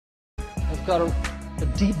I've got a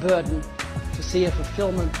deep burden to see a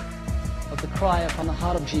fulfillment of the cry upon the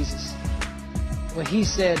heart of Jesus, where he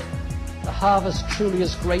said, the harvest truly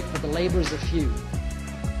is great, but the laborers are few.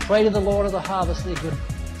 Pray to the Lord of the harvest that he would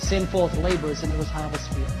send forth laborers into his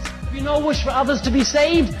harvest fields. If you no wish for others to be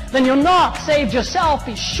saved, then you're not saved yourself.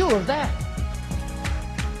 Be sure of that.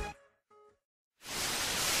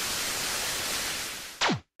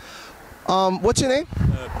 What's your name?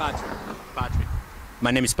 Patrick. My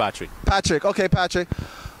name is Patrick. Patrick. Okay, Patrick.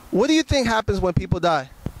 What do you think happens when people die?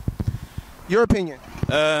 Your opinion.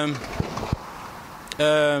 I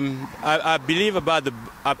believe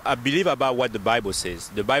about what the Bible says.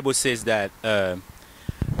 The Bible says that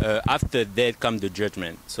after death comes the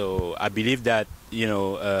judgment. So I believe that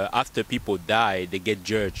after people die, they get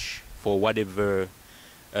judged for whatever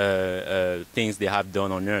things they have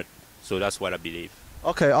done on earth. So that's what I believe.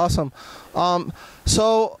 Okay, awesome.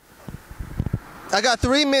 So I got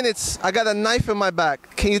 3 minutes. I got a knife in my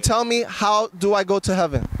back. Can you tell me, how do I go to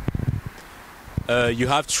heaven? You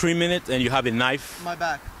have 3 minutes and you have a knife. My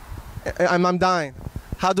back. I'm dying.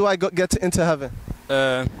 How do I get into heaven?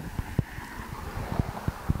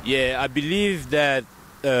 Yeah, I believe that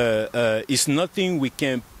it's nothing we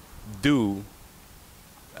can do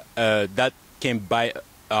that can buy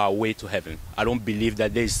our way to heaven. I don't believe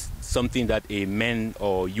that there's something that a man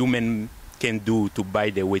or human can do to buy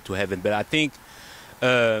their way to heaven. But I think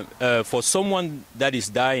for someone that is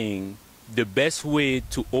dying, the best way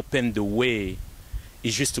to open the way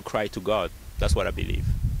is just to cry to God. That's what I believe.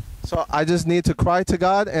 So I just need to cry to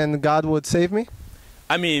God and God would save me?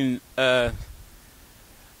 I mean,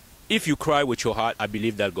 if you cry with your heart, I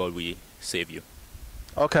believe that God will save you.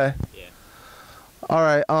 Okay. Yeah. All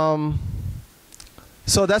right.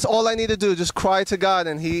 So that's all I need to do, just cry to God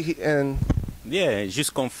and yeah,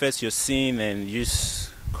 just confess your sin and just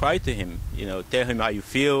cry to him. Tell him how you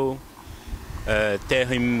feel. Tell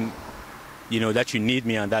him that you need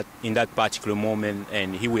me in that particular moment,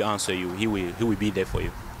 and he will answer you. He will be there for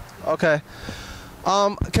you. Okay.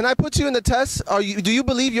 Can I put you in the test? Do you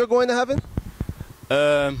believe you're going to heaven?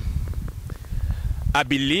 I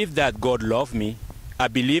believe that God loves me. I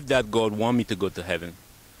believe that God wants me to go to heaven.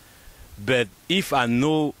 But if I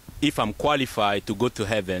know if I'm qualified to go to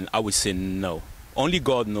heaven, I would say no. Only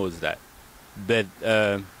God knows that. But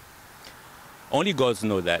only God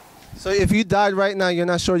knows that. So if you died right now, you're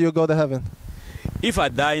not sure you'll go to heaven? If I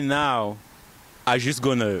die now, I'm just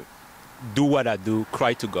going to do what I do,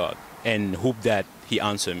 cry to God, and hope that he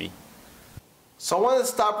answers me. So I want to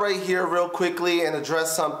stop right here real quickly and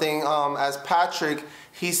address something. As Patrick,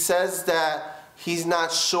 he says that he's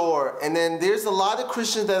not sure. And then there's a lot of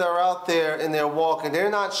Christians that are out there in their walk, and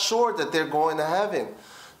they're not sure that they're going to heaven.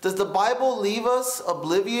 Does the Bible leave us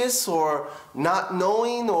oblivious or not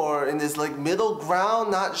knowing, or in this middle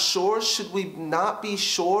ground, not sure? Should we not be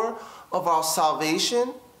sure of our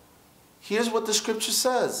salvation? Here's what the scripture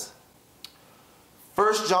says.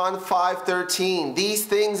 1 John 5:13, these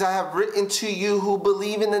things I have written to you who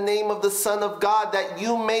believe in the name of the Son of God, that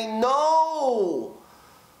you may know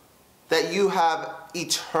that you have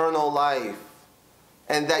eternal life,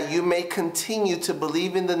 and that you may continue to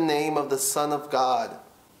believe in the name of the Son of God.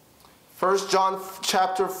 1 John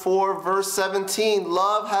chapter 4, verse 17,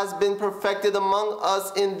 love has been perfected among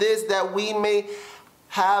us in this, that we may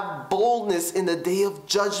have boldness in the day of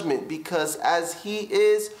judgment, because as he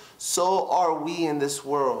is, so are we in this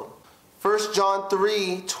world. 1 John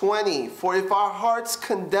 3:20, for if our hearts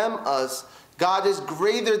condemn us, God is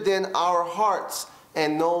greater than our hearts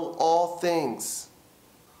and know all things.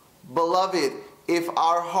 Beloved, if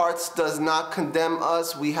our hearts does not condemn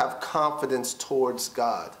us, we have confidence towards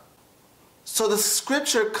God. So the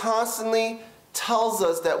scripture constantly tells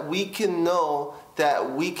us that we can know,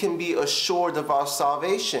 that we can be assured of our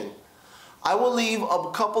salvation. I will leave a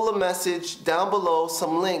couple of messages down below,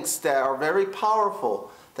 some links that are very powerful,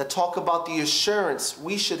 that talk about the assurance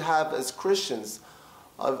we should have as Christians,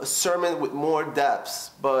 a sermon with more depths.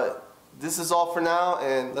 But this is all for now,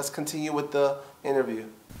 and let's continue with the interview.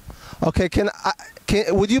 Okay,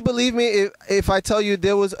 would you believe me if I tell you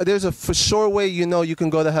there's a for sure way you can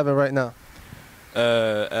go to heaven right now?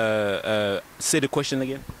 Say the question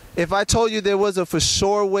again. If I told you there was a for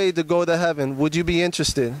sure way to go to heaven, would you be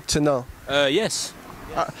interested to know? Yes.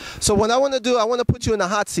 So what I want to do, I want to put you in the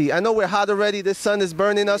hot seat. I know we're hot already. The sun is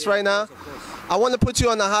burning us right now. I want to put you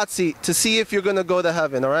on the hot seat to see if you're going to go to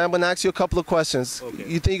heaven. All right, I'm going to ask you a couple of questions. Okay.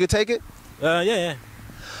 You think you could take it? Yeah.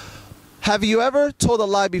 Have you ever told a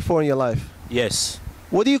lie before in your life? Yes.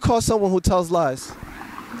 What do you call someone who tells lies?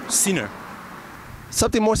 Sinner.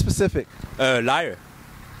 Something more specific. Liar.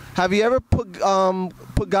 Have you ever put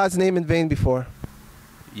God's name in vain before?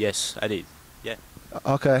 Yes, I did. Yeah.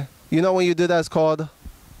 Okay. You know when you do that, it's called?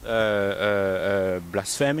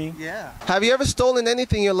 Blasphemy. Yeah. Have you ever stolen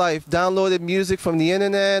anything in your life? Downloaded music from the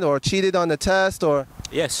internet or cheated on the test or?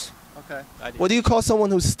 Yes. Okay. I did. What do you call someone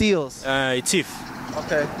who steals? A thief.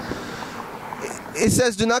 Okay. It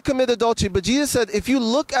says, do not commit adultery. But Jesus said, if you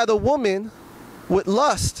look at a woman with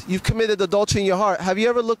lust, you've committed adultery in your heart. Have you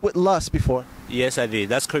ever looked with lust before? Yes, I did.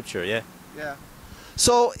 That's scripture, yeah. Yeah.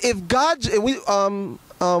 So if God,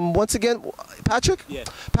 once again, Patrick? Yeah.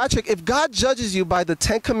 Patrick, if God judges you by the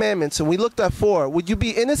 10 Commandments, and we looked at 4, would you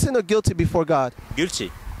be innocent or guilty before God?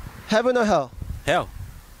 Guilty. Heaven or hell? Hell.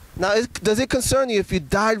 Now, does it concern you if you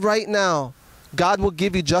died right now, God will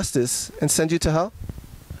give you justice and send you to hell?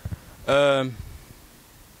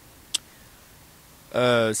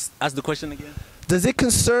 Ask the question again. Does it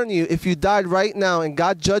concern you if you died right now and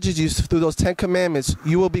God judges you through those 10 Commandments,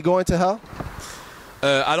 you will be going to hell?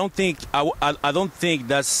 I don't think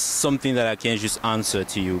that's something that I can just answer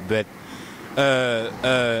to you. But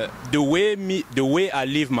the way I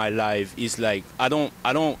live my life is like I don't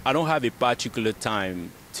have a particular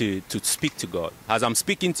time to speak to God. As I'm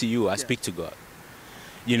speaking to you, I speak to God.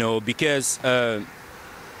 You know, because I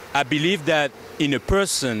believe that in a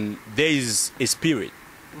person there is a spirit.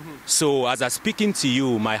 So as I'm speaking to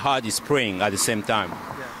you, my heart is praying at the same time.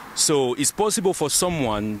 Yeah. So it's possible for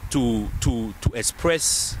someone to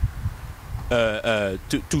express,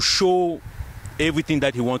 to show everything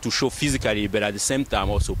that he wants to show physically, but at the same time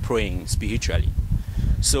also praying spiritually.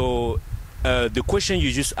 So the question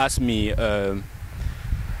you just asked me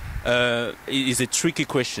is a tricky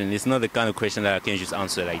question. It's not the kind of question that I can just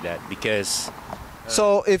answer like that because.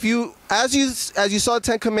 So if you, as you saw the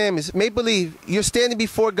 10 Commandments, make believe you're standing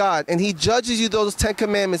before God and He judges you those 10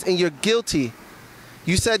 Commandments and you're guilty.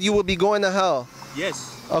 You said you would be going to hell.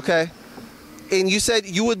 Yes. Okay. And you said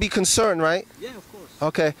you would be concerned, right? Yeah, of course.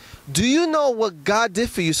 Okay. Do you know what God did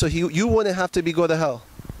for you so you wouldn't have to go to hell?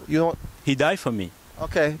 You don't? He died for me.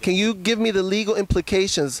 Okay. Can you give me the legal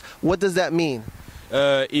implications? What does that mean?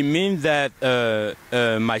 It means that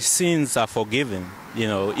my sins are forgiven. You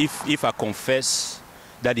know, if I confess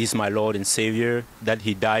that He's my Lord and Savior, that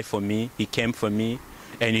He died for me, He came for me,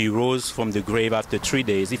 and He rose from the grave after 3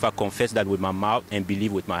 days, if I confess that with my mouth and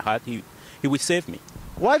believe with my heart, He will save me.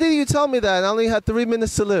 Why did you tell me that? I only had 3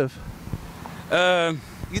 minutes to live.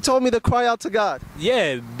 You told me to cry out to God.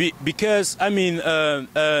 Yeah, because I mean,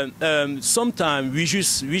 sometimes we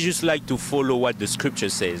just like to follow what the Scripture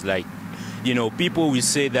says, like. You know, people will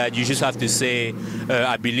say that you just have to say,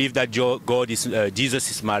 I believe that Jesus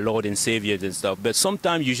is my Lord and Savior and stuff. But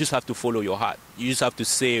sometimes you just have to follow your heart. You just have to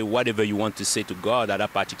say whatever you want to say to God at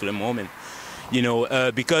that particular moment. You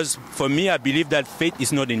know, because for me, I believe that faith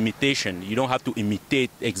is not imitation. You don't have to imitate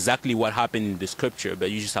exactly what happened in the Scripture, but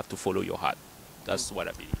you just have to follow your heart. That's what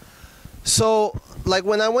I believe. So, like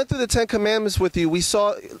when I went through the 10 Commandments with you, we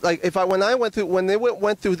saw, like when they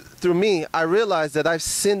went through me, I realized that I've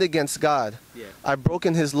sinned against God. Yeah. I've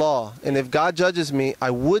broken His law, and if God judges me,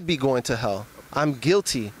 I would be going to hell. I'm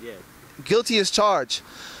guilty. Yeah. Guilty as charged.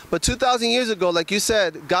 But 2,000 years ago, like you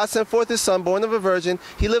said, God sent forth His Son, born of a virgin.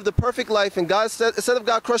 He lived a perfect life, and God said, instead of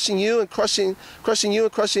God crushing you and crushing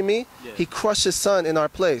me, yeah. He crushed His Son in our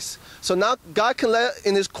place. So now God can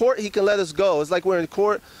in His court, He can let us go. It's like we're in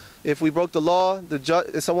court. If we broke the law,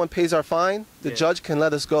 if someone pays our fine, the judge can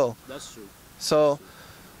let us go. That's true. So,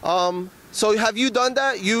 so have you done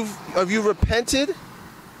that? Have you repented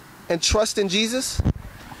and trust in Jesus?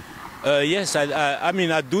 Yes, I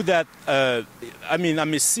mean, I do that. I mean,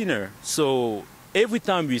 I'm a sinner. So every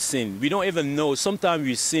time we sin, we don't even know. Sometimes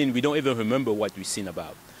we sin, we don't even remember what we sin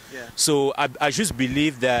about. Yeah. So I just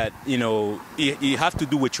believe that, you know, you have to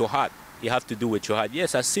do with your heart. You have to do with your heart.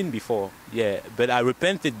 Yes, I sinned before. Yeah, but I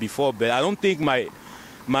repented before. But I don't think my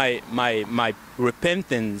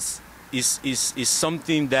repentance is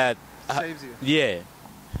something that saves you. Yeah.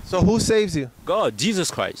 So who saves you? God,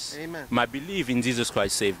 Jesus Christ. Amen. My belief in Jesus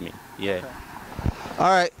Christ saved me. Yeah. Okay.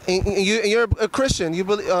 All right. And you're a Christian.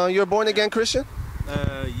 You're a born again Christian?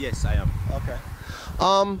 Yes, I am. Okay.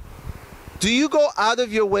 Do you go out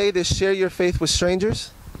of your way to share your faith with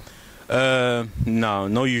strangers? No,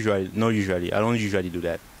 not usually. I don't usually do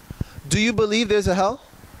that. Do you believe there's a hell?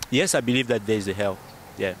 Yes, I believe that there's a hell.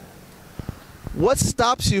 Yeah. What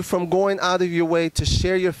stops you from going out of your way to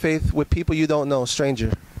share your faith with people you don't know,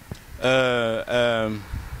 stranger? That's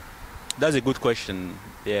a good question.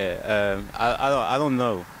 Yeah. I don't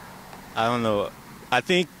know. I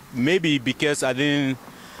think maybe because I didn't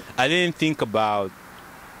think about.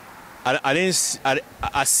 I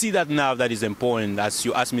see that now that is important as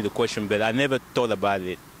you asked me the question, but I never thought about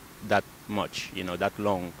it that much, you know, that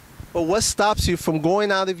long. But what stops you from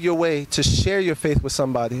going out of your way to share your faith with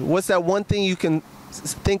somebody? What's that one thing you can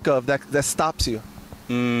think of that stops you?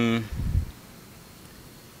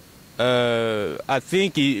 I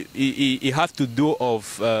think it have to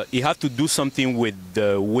do something with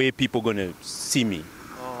the way people gonna see me.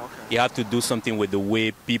 Oh, okay. You have to do something with the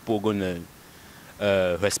way people gonna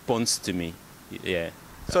respond to me. Yeah.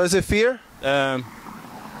 So is it fear? Yeah,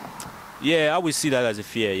 I would see that as a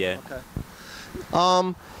fear. Yeah.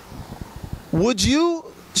 Okay. Would you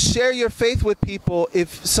share your faith with people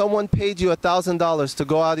if someone paid you $1,000 to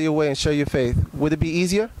go out of your way and share your faith? Would it be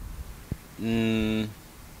easier?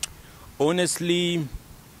 Honestly,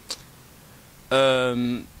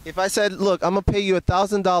 if I said, look, I'm going to pay you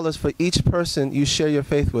 $1,000 for each person you share your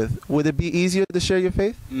faith with, would it be easier to share your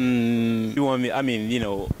faith? You want me? I mean, you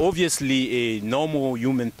know, obviously a normal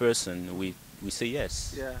human person, we say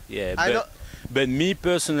yes. Yeah. Yeah. But me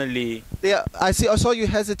personally... Yeah, I saw you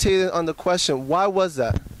hesitated on the question. Why was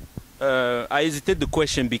that? I hesitated the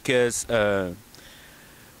question because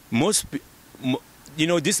you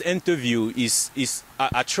know, this interview is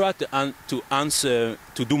I try to answer,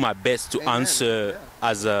 to do my best to answer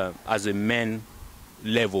as a man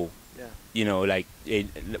level. Yeah. You know, like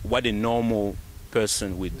what a normal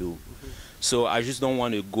person would do. So I just don't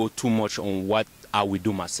want to go too much on what I will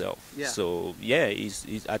do myself. Yeah. So yeah,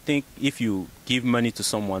 I think if you give money to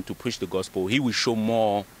someone to preach the gospel, he will show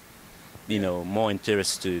more, you know, more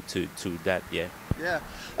interest to that. Yeah. Yeah.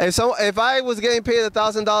 And so if I was getting paid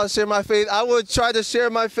 $1,000 to share my faith, I would try to share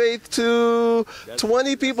my faith to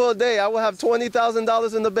 20 people a day. I would have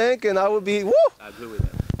 $20,000 in the bank, and I would be, woo! I agree with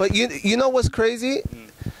that. But you know what's crazy?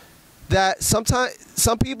 That sometimes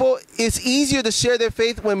some people, it's easier to share their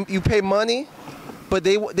faith when you pay money, but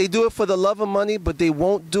they do it for the love of money, but they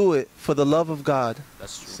won't do it for the love of God.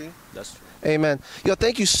 That's true. See? That's true. Amen. Yo,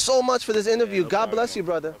 thank you so much for this interview. God bless you,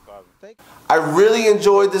 brother. Thank you. I really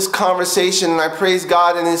enjoyed this conversation, and I praise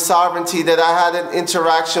God in His sovereignty that I had an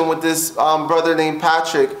interaction with this brother named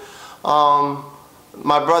Patrick,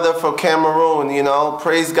 my brother from Cameroon. You know,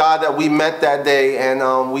 praise God that we met that day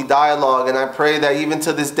and we dialogue. And I pray that even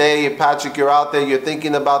to this day, if Patrick, you're out there, you're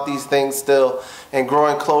thinking about these things still and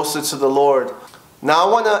growing closer to the Lord. Now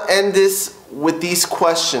I want to end this with these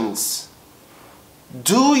questions.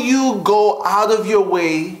 Do you go out of your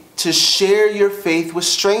way to share your faith with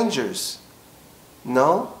strangers?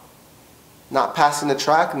 No? Not passing the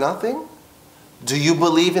track? Nothing? Do you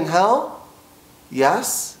believe in hell?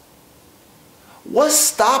 Yes? What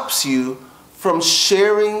stops you from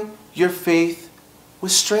sharing your faith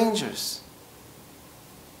with strangers?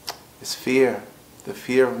 It's fear, the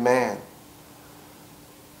fear of man.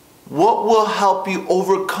 What will help you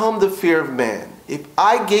overcome the fear of man? If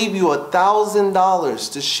I gave you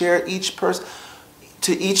 $1,000 to share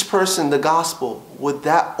to each person the gospel, would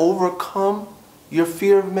that overcome your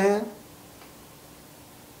fear of man?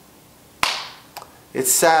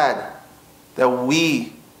 It's sad that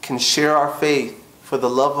we can share our faith for the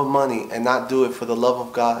love of money and not do it for the love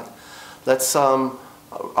of God. Let's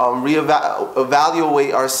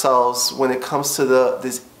reevaluate ourselves when it comes to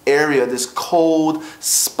this area, this cold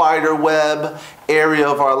spider web area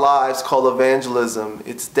of our lives called evangelism.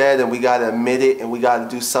 It's dead, and we got to admit it, and we got to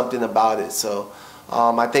do something about it. So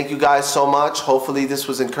I thank you guys so much. Hopefully this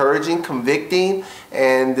was encouraging, convicting,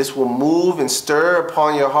 and this will move and stir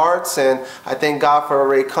upon your hearts. And I thank God for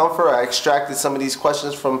Ray Comfort. I extracted some of these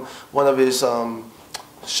questions from one of his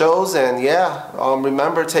shows, and yeah,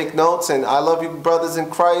 remember, take notes. And I love you, brothers in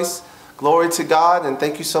Christ. Glory to God, and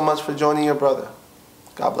thank you so much for joining your brother.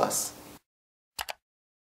 God bless.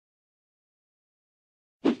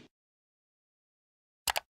 I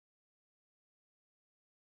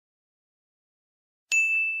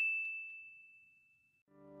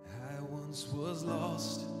once was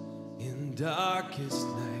lost in darkest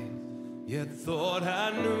night, yet thought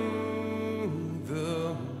I knew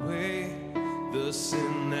the way. The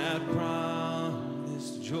sin that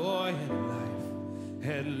promised joy and life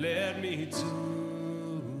had led me to